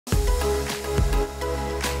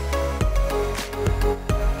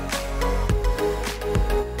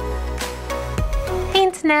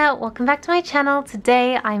internet, welcome back to my channel.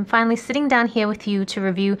 Today I'm finally sitting down here with you to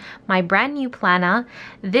review my brand new planner.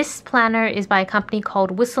 This planner is by a company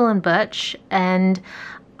called Birch, and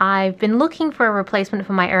I've been looking for a replacement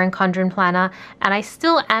for my Erin Condren planner, and I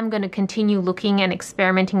still am going to continue looking and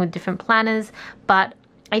experimenting with different planners, but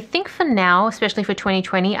I think for now, especially for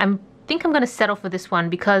 2020, I think I'm going to settle for this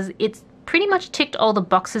one because it's pretty much ticked all the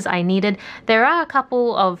boxes I needed. There are a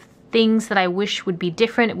couple of things that I wish would be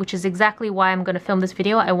different, which is exactly why I'm going to film this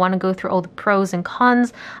video. I want to go through all the pros and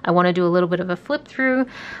cons. I want to do a little bit of a flip through,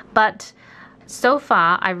 but so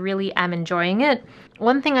far I really am enjoying it.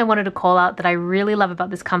 One thing I wanted to call out that I really love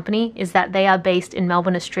about this company is that they are based in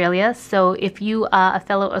Melbourne, Australia. So if you are a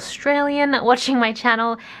fellow Australian watching my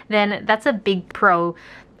channel, then that's a big pro.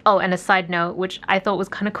 Oh, and a side note, which I thought was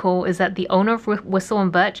kind of cool, is that the owner of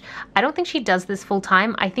Birch, I don't think she does this full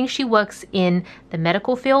time. I think she works in the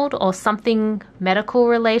medical field or something medical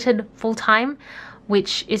related full time,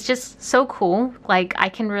 which is just so cool. Like, I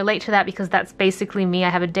can relate to that because that's basically me. I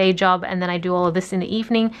have a day job and then I do all of this in the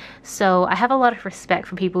evening. So I have a lot of respect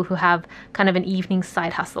for people who have kind of an evening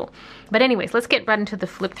side hustle. But anyways, let's get right into the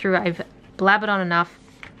flip through. I've blabbered on enough.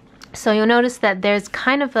 So you'll notice that there's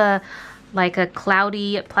kind of a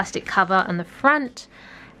cloudy plastic cover on the front,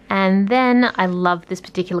 and then I love this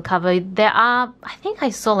particular cover. There are, I think I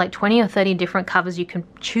saw like 20 or 30 different covers you can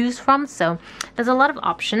choose from, so there's a lot of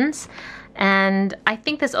options. And I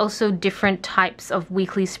think there's also different types of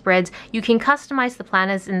weekly spreads. You can customize the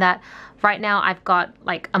planners in that right now I've got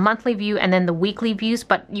like a monthly view and then the weekly views,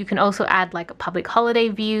 but you can also add like a public holiday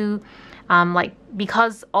view.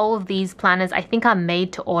 Because all of these planners I think are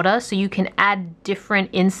made to order, so you can add different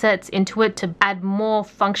inserts into it to add more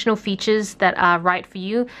functional features that are right for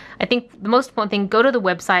you. I think the most important thing, go to the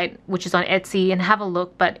website, which is on Etsy, and have a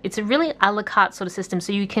look, but it's a really a la carte sort of system,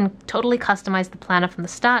 so you can totally customize the planner from the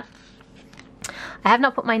start. I have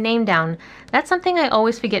not put my name down. That's something I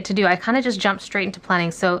always forget to do. I kind of just jump straight into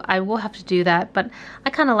planning, so I will have to do that, but I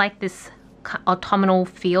kind of like this autumnal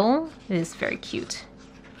feel. It is very cute.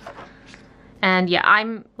 And yeah,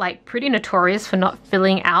 I'm like pretty notorious for not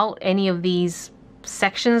filling out any of these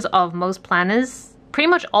sections of most planners. Pretty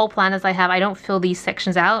much all planners I have, I don't fill these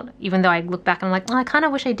sections out, even though I look back and I'm like, oh, I kind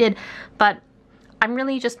of wish I did. But I'm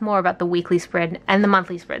really just more about the weekly spread and the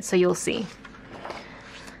monthly spread, so you'll see.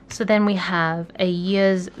 So then we have a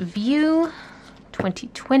year's view,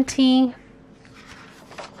 2020.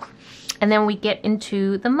 And then we get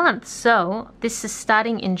into the month. So this is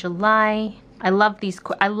starting in July. I love these.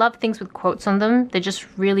 I love things with quotes on them. They're just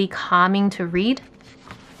really calming to read.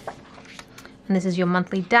 And this is your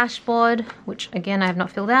monthly dashboard, which again I have not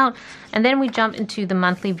filled out. And then we jump into the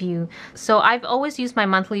monthly view. So I've always used my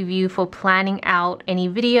monthly view for planning out any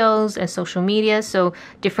videos and social media. So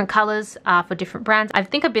different colors for different brands. I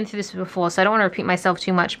think I've been through this before, so I don't want to repeat myself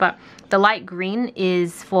too much, but the light green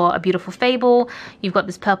is for A Beautiful Fable. You've got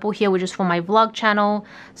this purple here, which is for my vlog channel.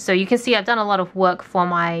 So you can see I've done a lot of work for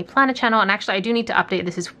my planner channel, and actually I do need to update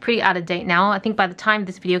this. It's pretty out of date now. I think by the time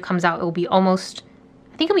this video comes out, it will be almost,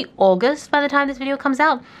 I think it'll be August by the time this video comes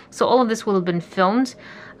out. So all of this will have been filmed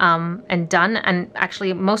and done, and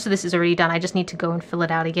actually most of this is already done. I just need to go and fill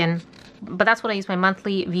it out again. But that's what I use my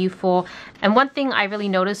monthly view for. And one thing I really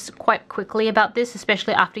noticed quite quickly about this,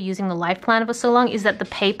 especially after using the Life Planner for so long, is that the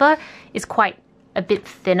paper is quite a bit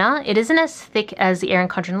thinner. It isn't as thick as the Erin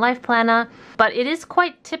Condren Life Planner, but it is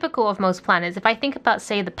quite typical of most planners. If I think about,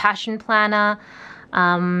 say, the Passion Planner,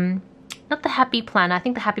 not the Happy Planner. I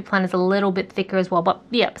think the Happy Planner is a little bit thicker as well, but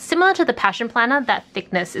yeah, similar to the Passion Planner, that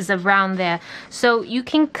thickness is around there. So you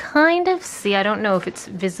can kind of see, I don't know if it's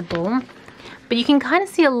visible, but you can kind of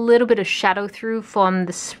see a little bit of shadow through from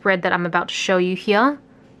the spread that I'm about to show you here.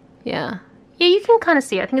 Yeah, you can kind of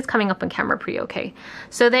see it. I think it's coming up on camera pretty okay.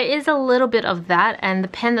 So there is a little bit of that, and the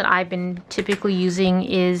pen that I've been typically using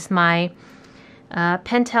is my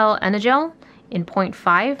Pentel Energel in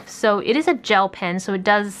 0.5. So it is a gel pen, so it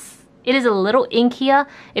is a little inkier.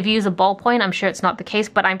 If you use a ballpoint, I'm sure it's not the case,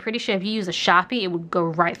 but I'm pretty sure if you use a Sharpie, it would go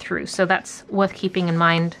right through. So that's worth keeping in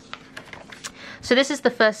mind. So this is the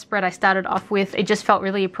first spread I started off with. It just felt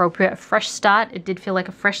really appropriate, a fresh start. It did feel like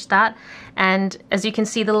a fresh start. And as you can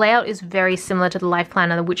see, the layout is very similar to the Life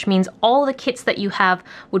Planner, which means all the kits that you have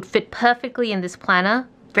would fit perfectly in this planner.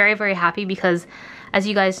 Very, very happy because, as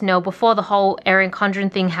you guys know, before the whole Erin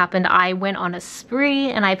Condren thing happened, I went on a spree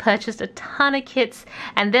and I purchased a ton of kits,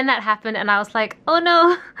 and then that happened and I was like, oh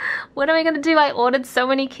no, what am I gonna do? I ordered so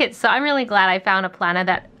many kits. So I'm really glad I found a planner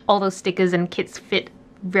that all those stickers and kits fit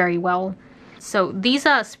very well. So these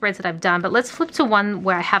are spreads that I've done, but let's flip to one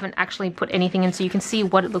where I haven't actually put anything in so you can see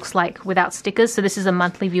what it looks like without stickers. So this is a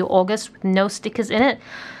monthly view August with no stickers in it.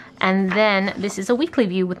 And then this is a weekly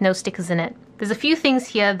view with no stickers in it. There's a few things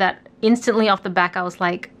here that instantly off the back I was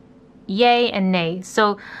like, yay and nay.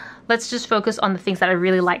 So let's just focus on the things that I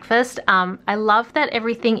really like first. I love that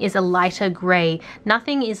everything is a lighter gray.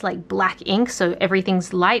 Nothing is like black ink, so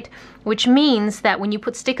everything's light, which means that when you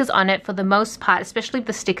put stickers on it, for the most part, especially if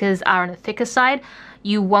the stickers are on the thicker side,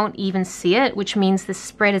 you won't even see it, which means this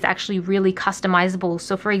spread is actually really customizable.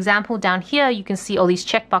 So for example, down here, you can see all these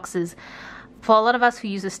check boxes. For a lot of us who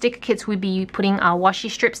use the sticker kits, we'd be putting our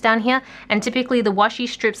washi strips down here, and typically the washi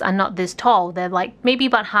strips are not this tall. They're like maybe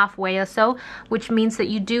about halfway or so, which means that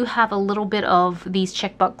you do have a little bit of these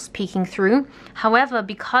checkbox peeking through. However,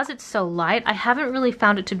 because it's so light, I haven't really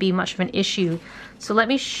found it to be much of an issue. So let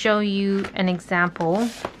me show you an example.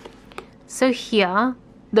 So here,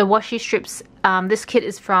 the washi strips, this kit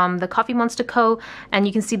is from the Coffee Monster Co., and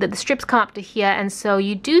you can see that the strips come up to here, and so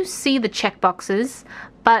you do see the check boxes,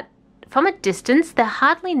 but from a distance, they're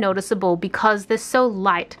hardly noticeable because they're so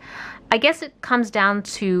light. I guess it comes down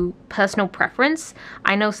to personal preference.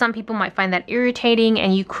 I know some people might find that irritating,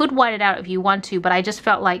 and you could white it out if you want to, but I just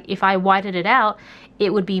felt like if I whited it out,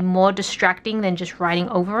 it would be more distracting than just writing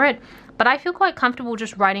over it. But I feel quite comfortable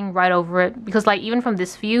just writing right over it because, like, even from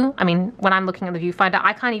this view, I mean, when I'm looking at the viewfinder,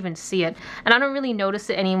 I can't even see it. And I don't really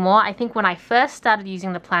notice it anymore. I think when I first started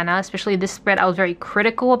using the planner, especially this spread, I was very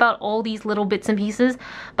critical about all these little bits and pieces.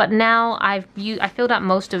 But now I filled out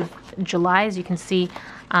most of July, as you can see.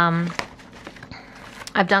 I've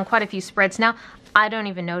done quite a few spreads now. I don't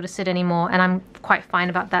even notice it anymore, and I'm quite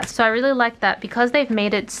fine about that. So I really like that because they've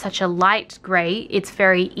made it such a light gray, it's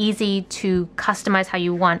very easy to customize how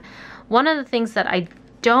you want. One of the things that I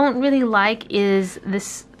don't really like is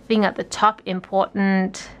this thing at the top,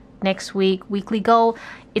 important, next week, weekly goal.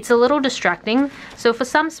 It's a little distracting. So for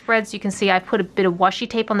some spreads, you can see I put a bit of washi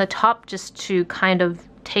tape on the top just to kind of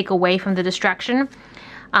take away from the distraction.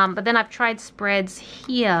 But then I've tried spreads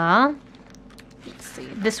here. Let's see,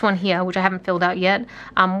 this one here, which I haven't filled out yet,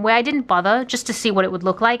 where I didn't bother just to see what it would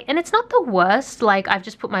look like, and it's not the worst. Like, I've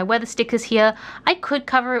just put my weather stickers here. I could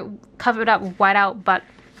cover it up with whiteout, but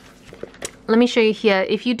let me show you here.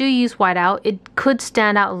 If you do use whiteout, it could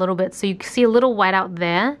stand out a little bit. So you can see a little whiteout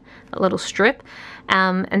there, a little strip.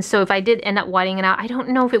 And so if I did end up whiting it out, I don't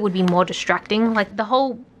know if it would be more distracting. Like, the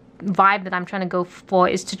whole vibe that I'm trying to go for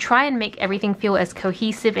is to try and make everything feel as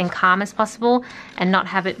cohesive and calm as possible and not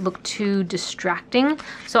have it look too distracting.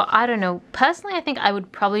 So I don't know. Personally, I think I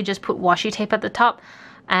would probably just put washi tape at the top,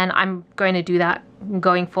 and I'm going to do that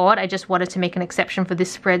going forward. I just wanted to make an exception for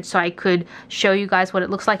this spread so I could show you guys what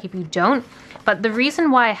it looks like if you don't. But the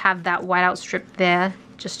reason why I have that whiteout strip there,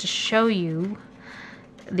 just to show you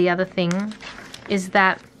the other thing, is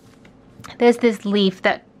that there's this leaf,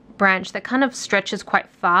 that branch that kind of stretches quite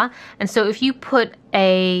far, and so if you put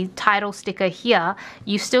a title sticker here,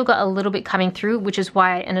 you've still got a little bit coming through, which is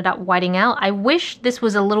why I ended up whiting out. I wish this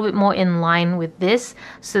was a little bit more in line with this,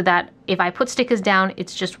 so that if I put stickers down,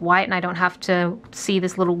 it's just white and I don't have to see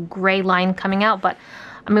this little gray line coming out. But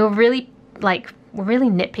I mean, we're really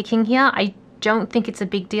nitpicking here. I don't think it's a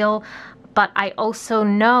big deal. But I also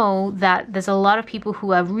know that there's a lot of people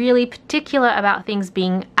who are really particular about things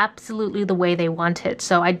being absolutely the way they want it.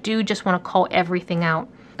 So I do just want to call everything out.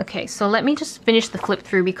 Okay, so let me just finish the flip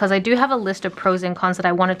through because I do have a list of pros and cons that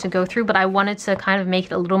I wanted to go through, but I wanted to kind of make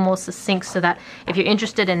it a little more succinct so that if you're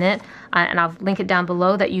interested in it, and I'll link it down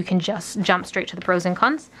below, that you can just jump straight to the pros and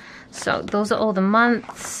cons. So those are all the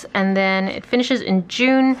months, and then it finishes in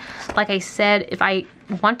June. Like I said, if I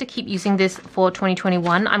want to keep using this for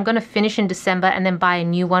 2021, I'm going to finish in December and then buy a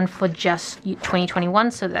new one for just 2021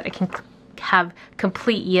 so that I can have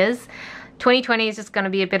complete years. 2020 is just going to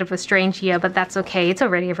be a bit of a strange year, but that's okay. It's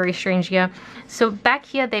already a very strange year. So back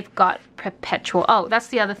here, they've got perpetual. Oh, that's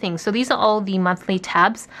the other thing. So these are all the monthly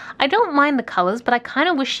tabs. I don't mind the colors, but I kind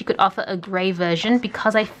of wish you could offer a gray version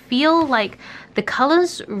because I feel like the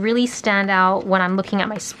colors really stand out when I'm looking at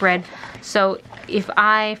my spread. So if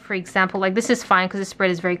I, for example, like this is fine because this spread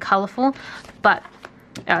is very colorful, but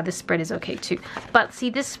this spread is okay too. But see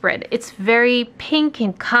this spread, it's very pink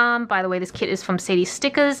and calm. By the way, this kit is from Sadie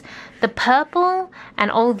Stickers. The purple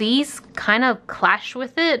and all these kind of clash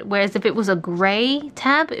with it, whereas if it was a gray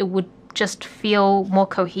tab, it would just feel more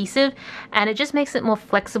cohesive, and it just makes it more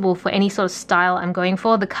flexible for any sort of style I'm going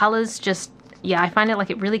for. The colors just, yeah, I find it like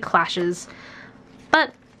it really clashes.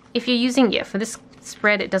 But if you're using, for this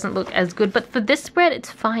spread, it doesn't look as good, but for this spread,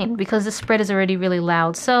 it's fine because this spread is already really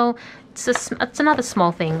loud. So it's another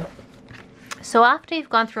small thing. So after you've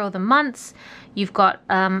gone through all the months, you've got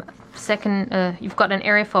you've got an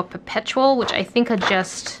area for perpetual, which I think are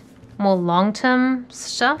just more long-term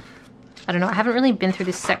stuff. I don't know, I haven't really been through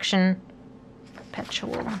this section.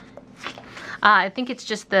 Perpetual. I think it's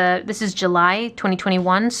just this is July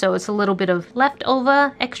 2021, so it's a little bit of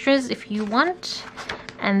leftover extras if you want.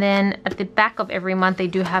 And then at the back of every month they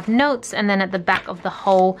do have notes, and then at the back of the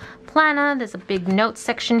whole planner there's a big notes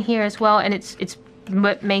section here as well, and it's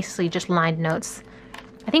basically just lined notes.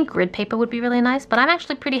 I think grid paper would be really nice, but I'm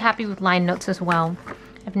actually pretty happy with lined notes as well.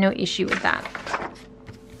 I have no issue with that.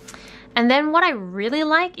 And then what I really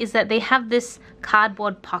like is that they have this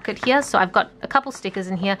cardboard pocket here. So I've got a couple stickers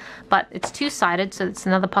in here, but it's two-sided, so it's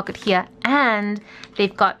another pocket here. And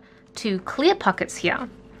they've got two clear pockets here,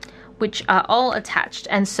 which are all attached.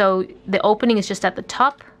 And so the opening is just at the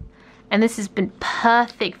top. And this has been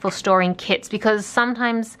perfect for storing kits, because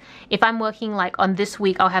sometimes if I'm working like on this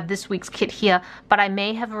week, I'll have this week's kit here, but I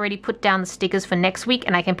may have already put down the stickers for next week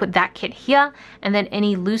and I can put that kit here. And then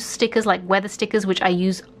any loose stickers like weather stickers, which I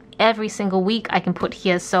use every single week, I can put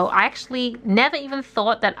here. So I actually never even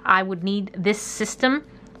thought that I would need this system,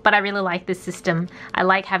 but I really like this system. I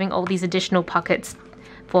like having all these additional pockets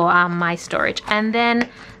for my storage. And then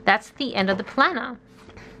that's the end of the planner.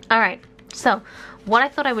 All right, so what I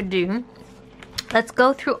thought I would do, let's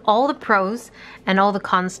go through all the pros and all the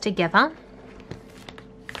cons together.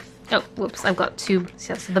 Oh, whoops, I've got two.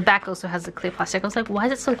 So the back also has the clear plastic. I was like, why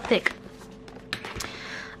is it so thick?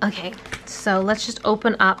 Okay, so let's just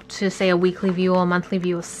open up to say a weekly view or a monthly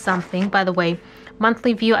view or something. By the way,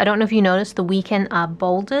 monthly view, I don't know if you noticed, the weekend are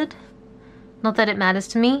bolded. Not that it matters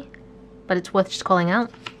to me, but it's worth just calling out.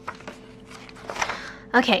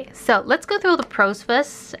 Okay, so let's go through all the pros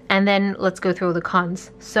first, and then let's go through all the cons.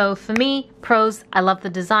 So for me, pros, I love the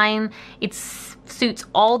design. It suits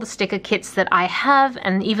all the sticker kits that I have,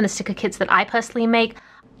 and even the sticker kits that I personally make.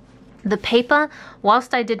 The paper,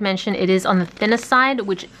 whilst I did mention it is on the thinner side,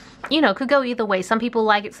 which, you know, could go either way. Some people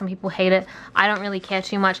like it, some people hate it. I don't really care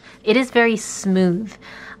too much. It is very smooth.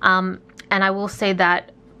 And I will say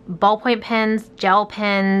that ballpoint pens, gel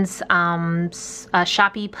pens,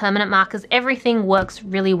 Sharpie permanent markers, everything works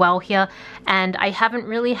really well here. And I haven't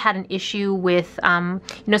really had an issue with, you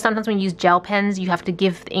know, sometimes when you use gel pens, you have to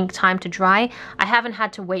give the ink time to dry. I haven't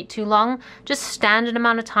had to wait too long, just standard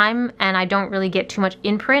amount of time, and I don't really get too much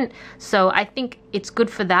imprint. So I think it's good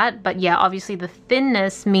for that. But yeah, obviously the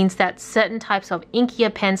thinness means that certain types of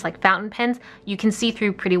inkier pens, like fountain pens, you can see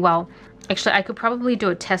through pretty well. Actually, I could probably do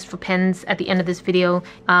a test for pens at the end of this video.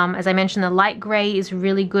 As I mentioned, the light gray is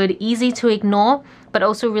really good, easy to ignore, but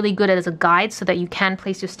also really good as a guide so that you can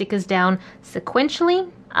place your stickers down sequentially.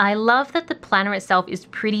 I love that the planner itself is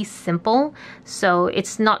pretty simple, so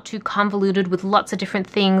it's not too convoluted with lots of different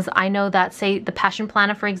things. I know that, say, the Passion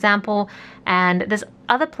Planner, for example, and there's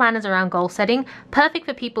other planners around goal setting, perfect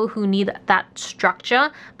for people who need that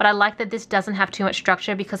structure, but I like that this doesn't have too much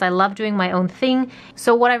structure because I love doing my own thing.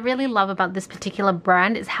 So what I really love about this particular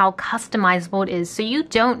brand is how customizable it is. So you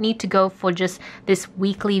don't need to go for just this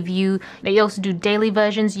weekly view. They also do daily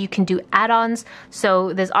versions. You can do add-ons.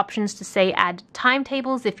 So there's options to, say, add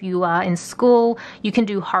timetables if you are in school. You can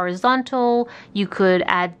do horizontal. You could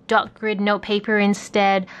add dot grid note paper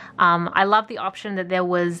instead. I love the option that there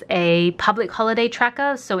was a public holiday tracker.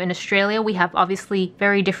 So in Australia, we have obviously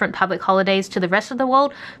very different public holidays to the rest of the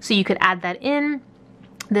world. So you could add that in.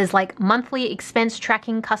 There's like monthly expense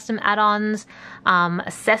tracking custom add-ons,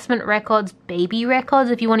 assessment records, baby records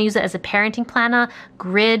if you want to use it as a parenting planner,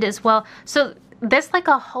 grid as well. So there's like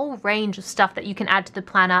a whole range of stuff that you can add to the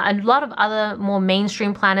planner. And a lot of other more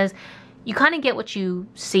mainstream planners, you kind of get what you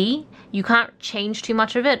see. You can't change too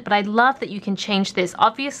much of it, but I love that you can change this.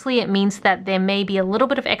 Obviously, it means that there may be a little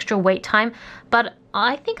bit of extra wait time, but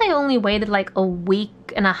I think I only waited like a week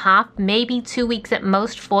and a half, maybe 2 weeks at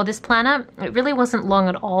most for this planner. It really wasn't long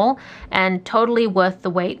at all, and totally worth the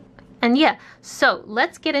wait. And yeah, so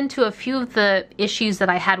let's get into a few of the issues that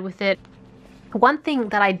I had with it. One thing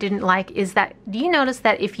that I didn't like is that, do you notice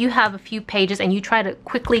that if you have a few pages and you try to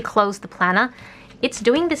quickly close the planner, it's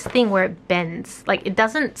doing this thing where it bends. Like it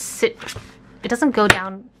doesn't go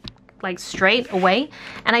down like straight away.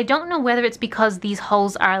 And I don't know whether it's because these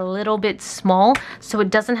holes are a little bit small, so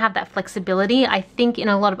it doesn't have that flexibility. I think in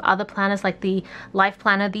a lot of other planners like the Life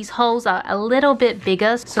Planner, these holes are a little bit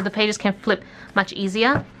bigger, so the pages can flip much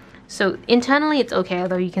easier. So internally it's okay,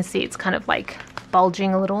 although you can see it's kind of like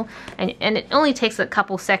bulging a little, and it only takes a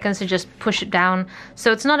couple seconds to just push it down.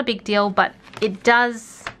 So it's not a big deal, but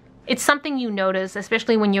it's something you notice,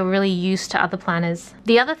 especially when you're really used to other planners.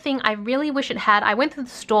 The other thing I really wish it had, I went to the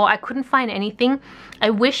store, I couldn't find anything. I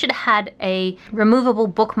wish it had a removable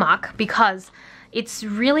bookmark, because It's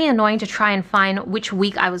really annoying to try and find which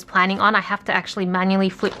week I was planning on. I have to actually manually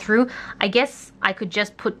flip through. I guess I could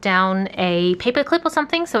just put down a paper clip or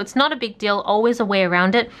something, so it's not a big deal, always a way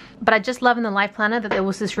around it. But I just love in the life planner that there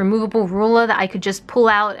was this removable ruler that I could just pull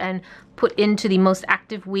out and put into the most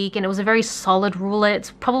active week, and it was a very solid ruler.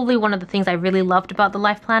 It's probably one of the things I really loved about the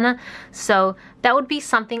life planner. So that would be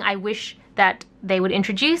something I wish that they would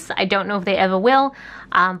introduce. I don't know if they ever will,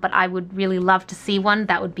 but I would really love to see one.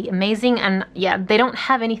 That would be amazing. And yeah, they don't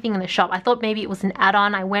have anything in the shop. I thought maybe it was an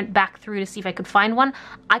add-on. I went back through to see if I could find one.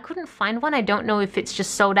 I couldn't find one. I don't know if it's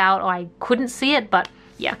just sold out or I couldn't see it, but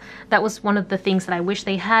yeah, that was one of the things that I wish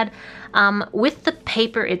they had. With the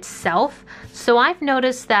paper itself, so I've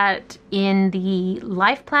noticed that in the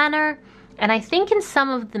life planner, and I think in some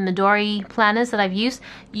of the Midori planners that I've used,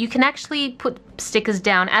 you can actually put stickers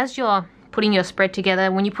down as you're putting your spread together.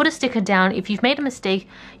 When you put a sticker down, if you've made a mistake,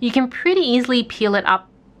 you can pretty easily peel it up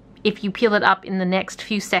if you peel it up in the next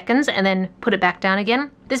few seconds and then put it back down again.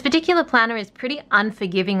 This particular planner is pretty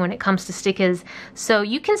unforgiving when it comes to stickers, so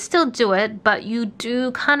you can still do it, but you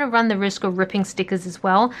do kind of run the risk of ripping stickers as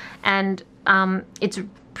well, and it's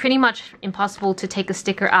pretty much impossible to take a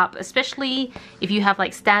sticker up, especially if you have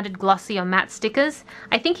like standard glossy or matte stickers.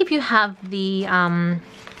 I think if you have the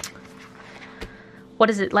what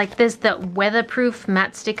is it, like there's the weatherproof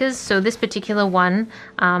matte stickers, so this particular one,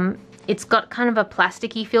 it's got kind of a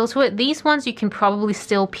plasticky feel to it. These ones you can probably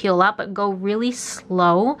still peel up, but go really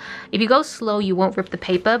slow. If you go slow, you won't rip the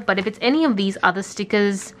paper, but if it's any of these other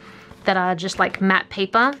stickers that are just like matte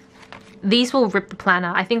paper, these will rip the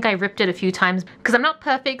planner. I think I ripped it a few times because I'm not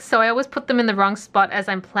perfect, so I always put them in the wrong spot as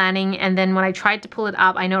I'm planning, and then when I tried to pull it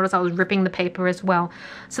up, I noticed I was ripping the paper as well.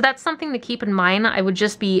 So that's something to keep in mind. I would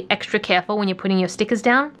just be extra careful when you're putting your stickers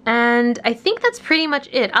down. And I think that's pretty much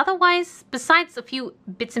it. Otherwise, besides a few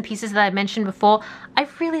bits and pieces that I mentioned before, I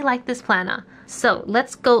really like this planner. So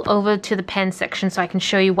let's go over to the pen section so I can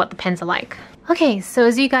show you what the pens are like. Okay, so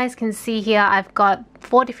as you guys can see here, I've got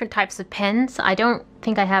 4 different types of pens. I don't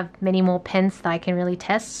think I have many more pens that I can really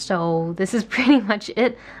test, so this is pretty much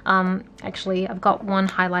it. Actually, I've got one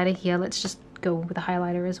highlighter here. Let's just go with a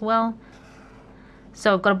highlighter as well.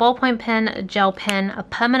 So I've got a ballpoint pen, a gel pen, a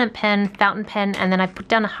permanent pen, fountain pen, and then I put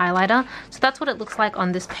down a highlighter. So that's what it looks like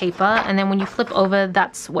on this paper, and then when you flip over,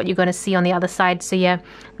 that's what you're going to see on the other side. So yeah,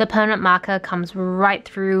 the permanent marker comes right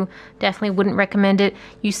through. Definitely wouldn't recommend it.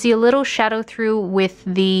 You see a little shadow through with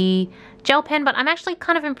the gel pen, but I'm actually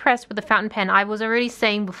kind of impressed with the fountain pen. I was already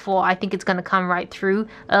saying before I think it's going to come right through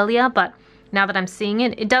earlier, but now that I'm seeing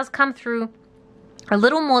it, it does come through a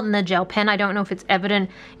little more than the gel pen. I don't know if it's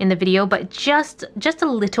evident in the video, but just a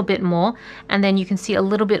little bit more. And then you can see a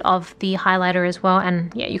little bit of the highlighter as well,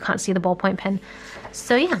 and yeah, you can't see the ballpoint pen.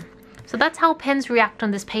 So yeah, so that's how pens react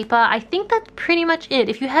on this paper. I think that's pretty much it.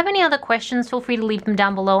 If you have any other questions, feel free to leave them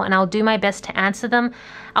down below and I'll do my best to answer them.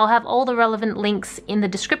 I'll have all the relevant links in the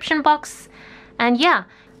description box. And yeah,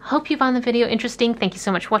 hope you found the video interesting. Thank you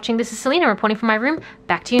so much for watching. This is Celina reporting from my room.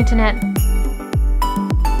 Back to you, internet.